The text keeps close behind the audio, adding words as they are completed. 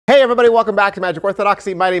Hey everybody, welcome back to Magic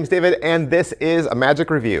Orthodoxy. My name's David and this is a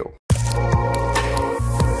Magic Review.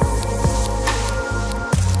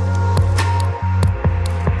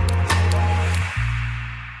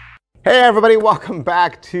 Hey everybody, welcome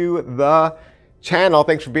back to the channel.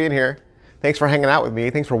 Thanks for being here. Thanks for hanging out with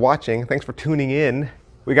me. Thanks for watching. Thanks for tuning in.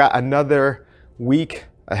 We got another week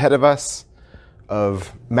ahead of us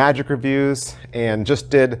of Magic reviews and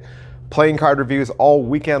just did playing card reviews all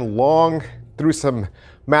weekend long. Threw some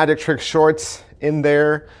magic trick shorts in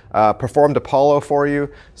there, performed Apollo for you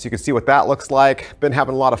so you can see what that looks like. Been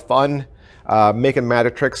having a lot of fun making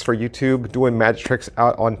magic tricks for YouTube, doing magic tricks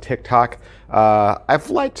out on TikTok. I've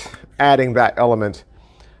liked adding that element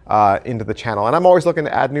into the channel, and I'm always looking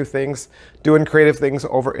to add new things, doing creative things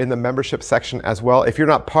over in the membership section as well. If you're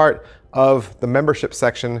not part of the membership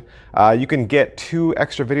section, you can get 2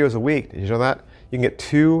 extra videos a week. Did you know that? You can get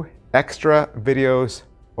 2 extra videos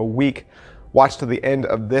a week. Watch to the end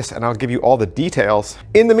of this and I'll give you all the details.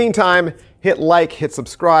 In the meantime, hit like, hit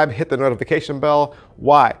subscribe, hit the notification bell.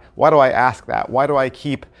 Why? Why do I ask that? Why do I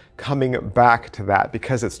keep coming back to that?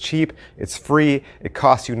 Because it's cheap, it's free, it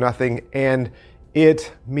costs you nothing, and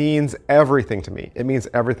it means everything to me. It means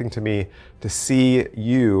everything to me to see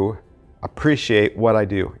you appreciate what I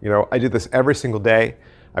do. You know, I do this every single day.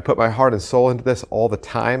 I put my heart and soul into this all the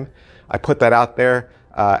time. I put that out there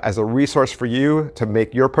as a resource for you to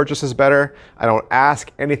make your purchases better. I don't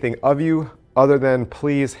ask anything of you other than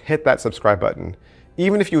please hit that subscribe button.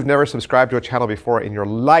 Even if you've never subscribed to a channel before in your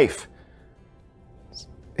life,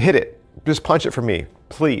 hit it. Just punch it for me.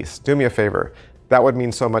 Please do me a favor. That would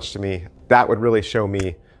mean so much to me. That would really show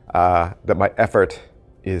me that my effort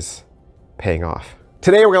is paying off.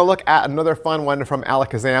 Today we're going to look at another fun one from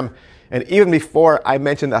Alakazam. And even before I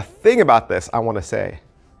mention a thing about this, I want to say,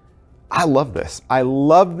 I love this. I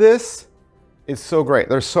love this. It's so great.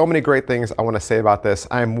 There's so many great things I want to say about this.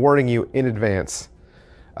 I'm warning you in advance.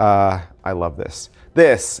 I love this.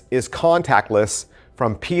 This is Contactless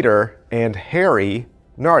from Peter and Harry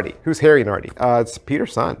Nardi. Who's Harry Nardi? It's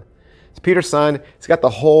Peter's son. It's Peter's son. He's got the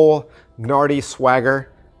whole Nardi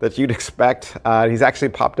swagger that you'd expect. He's actually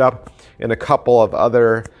popped up in a couple of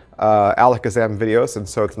other Alakazam videos, and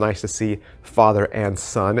so it's nice to see father and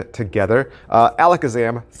son together.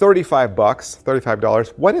 Alakazam, $35, $35.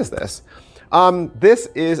 What is this? This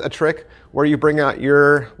is a trick where you bring out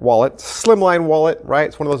your wallet, slimline wallet, right?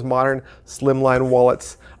 It's one of those modern slimline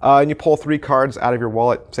wallets, and you pull 3 cards out of your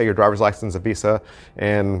wallet, say your driver's license, a Visa,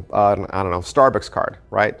 and I don't know, Starbucks card,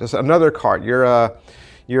 right? Just another card, your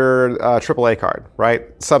AAA card, right?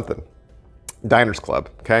 Something, Diners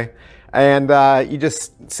Club, okay? And you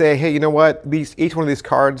just say, hey, you know what? Each one of these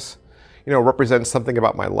cards, you know, represents something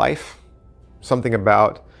about my life, something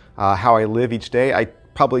about how I live each day. I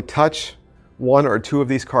probably touch 1 or 2 of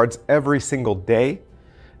these cards every single day,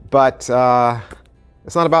 but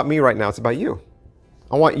it's not about me right now. It's about you.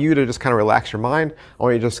 I want you to just kind of relax your mind. I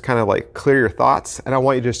want you to just kind of like clear your thoughts, and I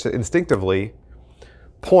want you just to instinctively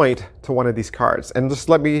point to one of these cards. And just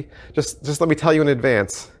let me tell you in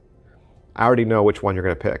advance, I already know which one you're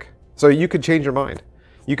going to pick. So you could change your mind.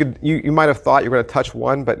 You might have thought you're going to touch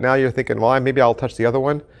one, but now you're thinking, well, maybe I'll touch the other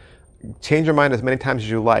one. Change your mind as many times as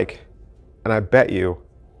you like, and I bet you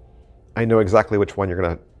I know exactly which one you're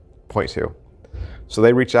going to point to. So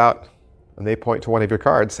they reach out and they point to one of your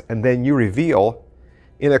cards, and then you reveal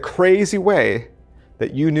in a crazy way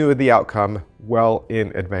that you knew the outcome well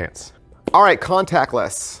in advance. All right,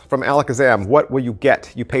 Contactless from Alakazam. What will you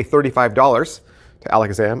get? You pay $35 to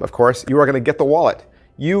Alakazam, of course. You are going to get the wallet.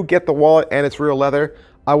 You get the wallet, and it's real leather.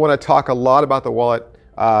 I want to talk a lot about the wallet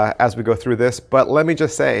as we go through this, but let me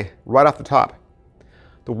just say right off the top,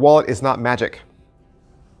 the wallet is not magic.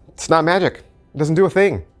 It's not magic. It doesn't do a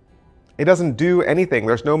thing. It doesn't do anything.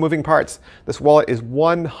 There's no moving parts. This wallet is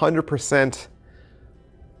 100%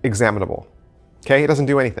 examinable. Okay, it doesn't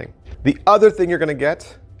do anything. The other thing you're going to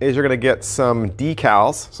get is you're going to get some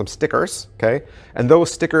decals, some stickers, okay? And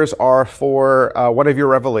those stickers are for one of your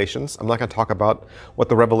revelations. I'm not going to talk about what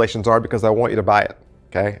the revelations are because I want you to buy it,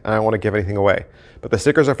 okay? And I don't want to give anything away. But the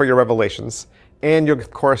stickers are for your revelations. And of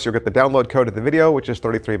course, you'll get the download code of the video, which is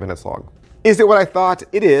 33 minutes long. Is it what I thought?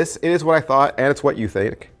 It is. It is what I thought, and it's what you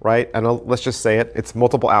think, right? And let's just say it. It's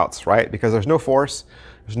multiple outs, right? Because there's no force.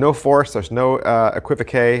 There's no force. There's no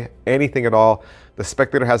equivoque, anything at all. The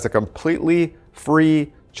spectator has a completely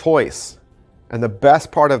free choice. And the best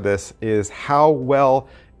part of this is how well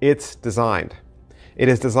it's designed. It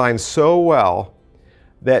is designed so well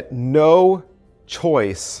that no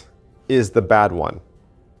choice is the bad one.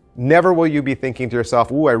 Never will you be thinking to yourself,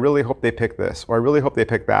 ooh, I really hope they pick this, or I really hope they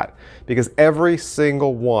pick that, because every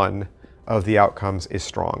single one of the outcomes is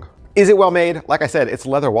strong. Is it well made? Like I said, it's a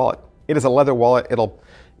leather wallet. It is a leather wallet.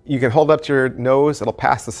 You can hold it up to your nose. It'll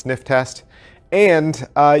pass the sniff test. And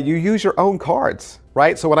you use your own cards,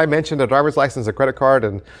 right? So when I mentioned a driver's license, a credit card,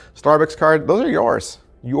 and Starbucks card, those are yours,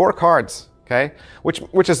 your cards, okay?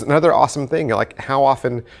 Which is another awesome thing. Like, how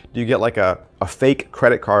often do you get like a fake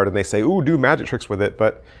credit card and they say, ooh, do magic tricks with it,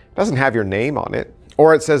 but it doesn't have your name on it.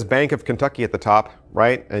 Or it says Bank of Kentucky at the top,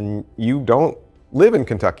 right? And you don't live in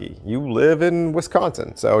Kentucky, you live in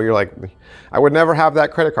Wisconsin. So you're like, I would never have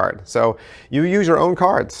that credit card. So you use your own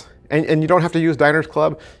cards. And you don't have to use Diners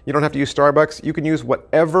Club. You don't have to use Starbucks. You can use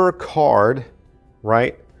whatever card,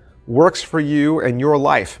 right, works for you and your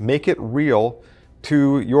life. Make it real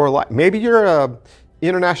to your life. Maybe you're a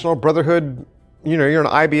International Brotherhood, you're an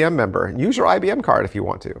IBM member. Use your IBM card if you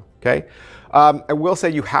want to, okay? I will say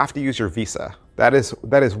you have to use your Visa. That is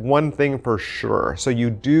one thing for sure. So you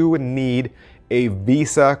do need a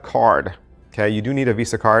Visa card, okay? You do need a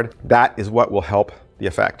Visa card. That is what will help the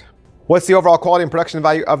effect. What's the overall quality and production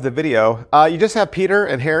value of the video? You just have Peter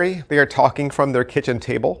and Harry. They are talking from their kitchen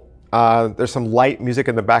table. There's some light music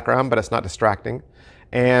in the background, but it's not distracting.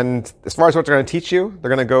 And as far as what they're going to teach you, they're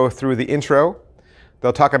going to go through the intro.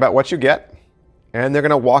 They'll talk about what you get, and they're going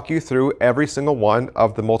to walk you through every single one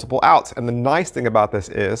of the multiple outs. And the nice thing about this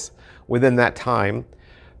is, within that time,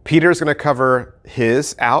 Peter's going to cover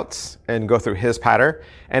his outs and go through his pattern,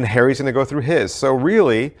 and Harry's going to go through his. So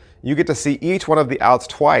really, you get to see each one of the outs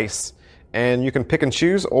twice, and you can pick and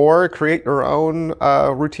choose or create your own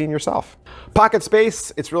routine yourself. Pocket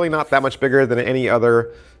space, it's really not that much bigger than any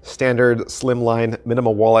other standard slimline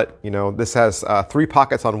minimal wallet. This has 3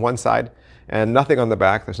 pockets on one side and nothing on the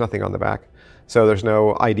back. There's nothing on the back. So there's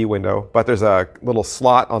no ID window, but there's a little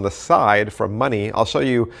slot on the side for money. I'll show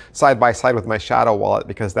you side by side with my Shadow wallet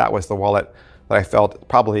because that was the wallet that I felt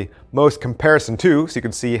probably most comparison to, so you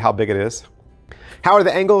can see how big it is. How are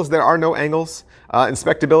the angles? There are no angles.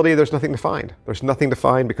 Inspectability, there's nothing to find. There's nothing to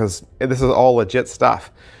find because this is all legit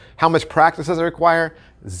stuff. How much practice does it require?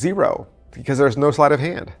 0, because there's no sleight of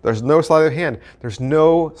hand. There's no sleight of hand. There's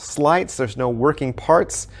no sleights. There's no working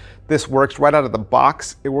parts. This works right out of the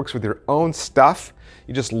box. It works with your own stuff.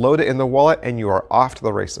 You just load it in the wallet and you are off to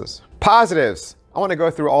the races. Positives. I want to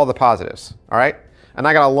go through all the positives, all right? And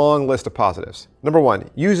I got a long list of positives. Number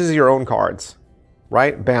 1, uses your own cards,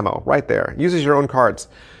 right? Bammo, right there. Uses your own cards.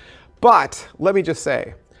 But let me just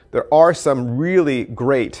say, there are some really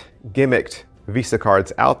great gimmicked Visa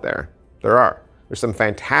cards out there. There's some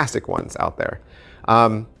fantastic ones out there.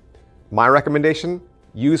 My recommendation,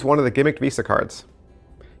 use one of the gimmicked Visa cards.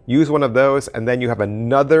 Use one of those, and then you have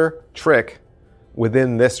another trick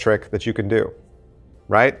within this trick that you can do,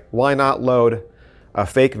 right? Why not load a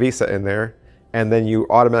fake Visa in there, and then you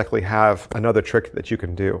automatically have another trick that you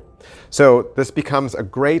can do. So this becomes a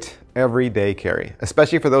great everyday carry,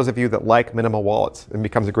 especially for those of you that like minimal wallets. It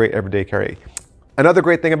becomes a great everyday carry. Another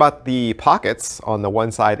great thing about the pockets on the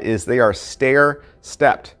one side is they are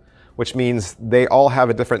stair-stepped, which means they all have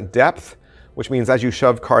a different depth, which means as you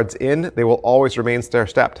shove cards in, they will always remain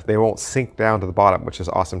stair-stepped. They won't sink down to the bottom, which is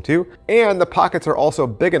awesome too. And the pockets are also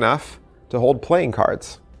big enough to hold playing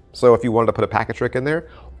cards. So if you wanted to put a packet trick in there,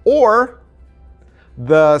 or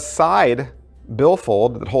the side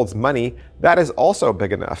billfold that holds money, that is also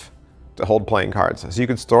big enough to hold playing cards. So you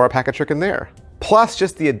can store a packet trick in there. Plus,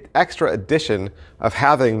 just the extra addition of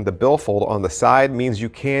having the billfold on the side means you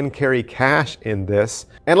can carry cash in this.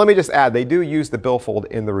 And let me just add, they do use the billfold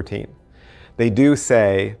in the routine. They do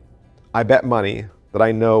say, I bet money that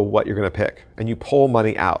I know what you're going to pick. And you pull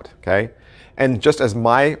money out, okay? And just as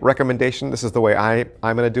my recommendation, this is the way I'm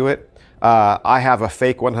going to do it. I have a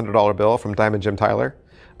fake $100 bill from Diamond Jim Tyler.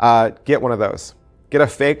 Get one of those. Get a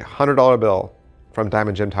fake $100 bill from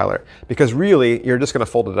Diamond Jim Tyler. Because really, you're just going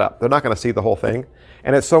to fold it up. They're not going to see the whole thing.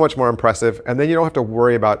 And it's so much more impressive. And then you don't have to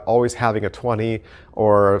worry about always having a 20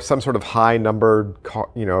 or some sort of high numbered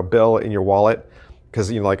bill in your wallet. Because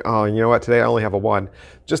you're like, oh, you know what, today I only have a 1.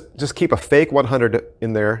 Just keep a fake 100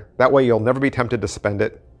 in there. That way you'll never be tempted to spend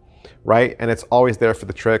it, right? And it's always there for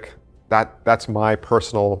the trick. That's my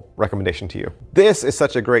personal recommendation to you. This is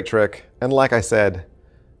such a great trick. And like I said,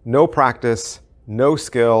 no practice, no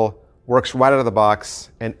skill, works right out of the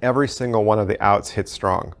box, and every single one of the outs hits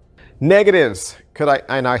strong. Negatives.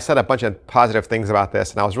 I said a bunch of positive things about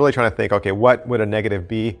this, and I was really trying to think, okay, what would a negative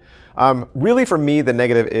be? Really for me, the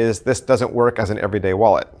negative is this doesn't work as an everyday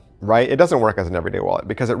wallet, right? It doesn't work as an everyday wallet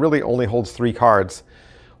because it really only holds 3 cards.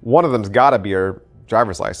 One of them's gotta be your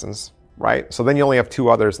driver's license, right? So then you only have 2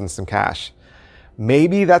 others and some cash.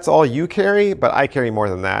 Maybe that's all you carry, but I carry more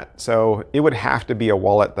than that. So it would have to be a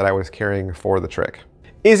wallet that I was carrying for the trick.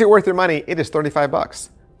 Is it worth your money? It is 35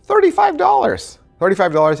 bucks. $35.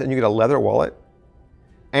 $35 and you get a leather wallet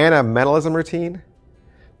and a mentalism routine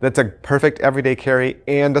that's a perfect everyday carry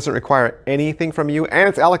and doesn't require anything from you, and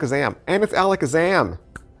it's Alakazam, and it's Alakazam.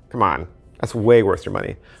 Come on, that's way worth your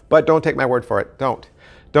money. But don't take my word for it, don't.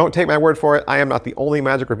 Don't take my word for it. I am not the only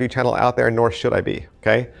magic review channel out there, nor should I be,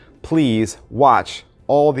 okay? Please watch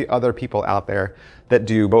all the other people out there that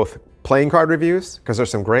do both playing card reviews, because there's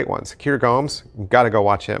some great ones. Kier Gomes, you gotta go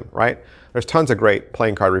watch him, right? There's tons of great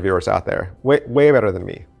playing card reviewers out there, way better than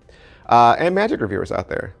me. And magic reviewers out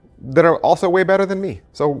there that are also way better than me.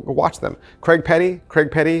 So watch them. Craig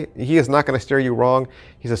Petty, he is not gonna steer you wrong.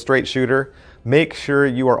 He's a straight shooter. Make sure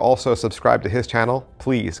you are also subscribed to his channel.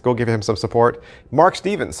 Please go give him some support. Mark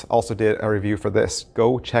Stevens also did a review for this.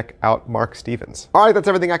 Go check out Mark Stevens. All right, that's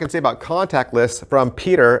everything I can say about Contactless from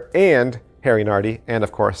Peter and Harry Nardi, and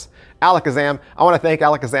of course, Alakazam. I want to thank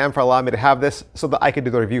Alakazam for allowing me to have this so that I could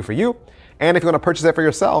do the review for you. And if you want to purchase it for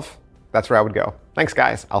yourself, that's where I would go. Thanks,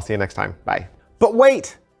 guys. I'll see you next time. Bye. But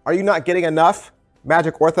wait, are you not getting enough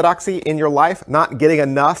magic orthodoxy in your life? Not getting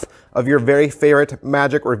enough of your very favorite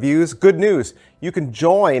magic reviews? Good news. You can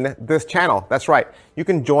join this channel. That's right. You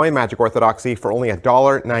can join Magic Orthodoxy for only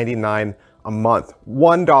 $1.99 a month.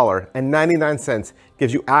 $1.99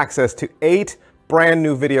 gives you access to 8 brand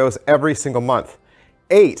new videos every single month.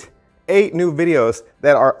 8 new videos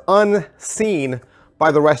that are unseen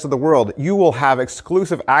by the rest of the world. You will have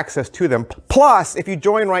exclusive access to them. Plus, if you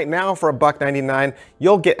join right now for $1.99,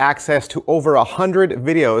 you'll get access to over 100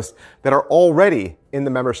 videos that are already in the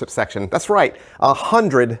membership section. That's right,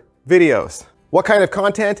 100 videos. What kind of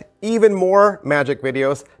content? Even more magic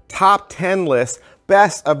videos, top 10 lists,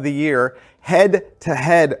 best of the year,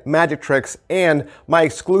 head-to-head magic tricks, and my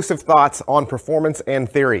exclusive thoughts on performance and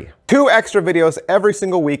theory. 2 extra videos every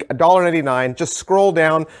single week, $1.99. Just scroll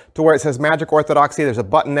down to where it says Magic Orthodoxy. There's a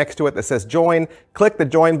button next to it that says join. Click the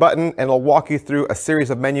join button and it'll walk you through a series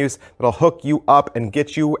of menus that'll hook you up and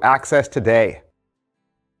get you access today.